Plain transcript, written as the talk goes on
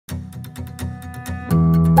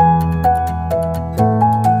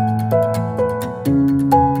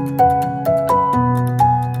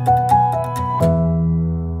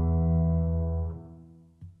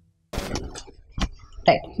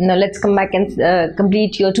Now let's come back and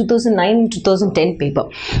complete your 2009 and 2010 paper.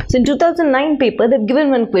 So in 2009 paper, they've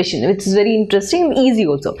given one question which is very interesting and easy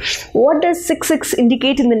also. What does 6,6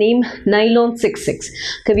 indicate in the name nylon 6,6?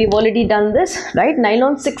 Okay, we've already done this, right?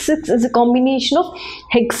 Nylon 6,6 is a combination of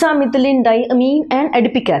hexamethylene diamine and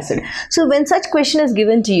adipic acid. So when such question is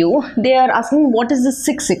given to you, they are asking what is the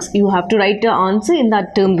 6,6? You have to write the answer in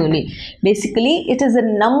that term only. Basically, it is a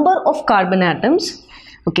number of carbon atoms.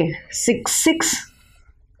 Okay, 6,6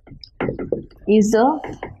 is the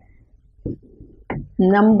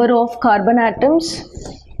number of carbon atoms.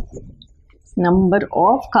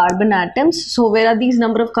 So where are these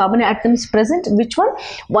number of carbon atoms present? Which one?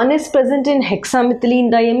 One is present in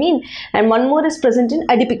hexamethylene diamine and one more is present in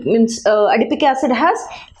adipic. Means adipic acid has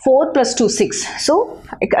 4 plus 2, 6. So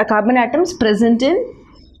carbon atoms present in,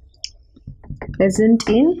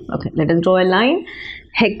 okay, let us draw a line.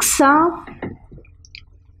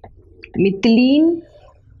 Hexamethylene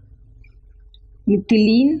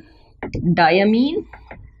diamine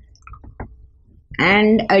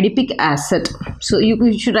and adipic acid. So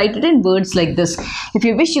you should write it in words like this. If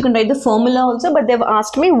you wish, you can write the formula also, but they've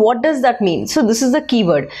asked me what does that mean. So this is the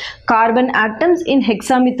keyword, carbon atoms in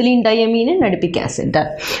hexamethylene diamine and adipic acid. Done.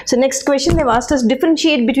 So next question, they've asked us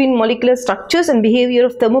differentiate between molecular structures and behavior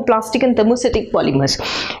of thermoplastic and thermostatic polymers.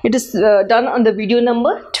 It is done on the video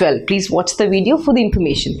number 12. Please watch the video for the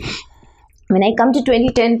information. When I come to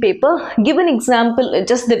 2010 paper, give an example.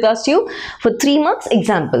 Just they've asked you for 3 marks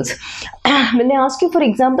examples. When they ask you for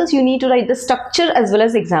examples, you need to write the structure as well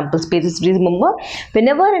as examples. Please remember,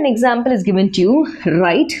 whenever an example is given to you,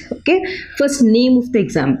 write, okay, first name of the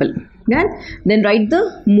example, then write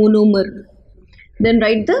the monomer, then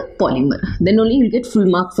write the polymer, then only you'll get full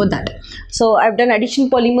mark for that. So I've done addition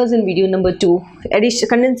polymers in video number 2,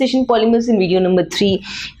 condensation polymers in video number 3,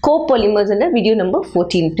 copolymers in video number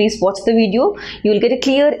 14. Please watch the video. You will get a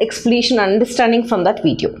clear explanation and understanding from that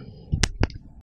video.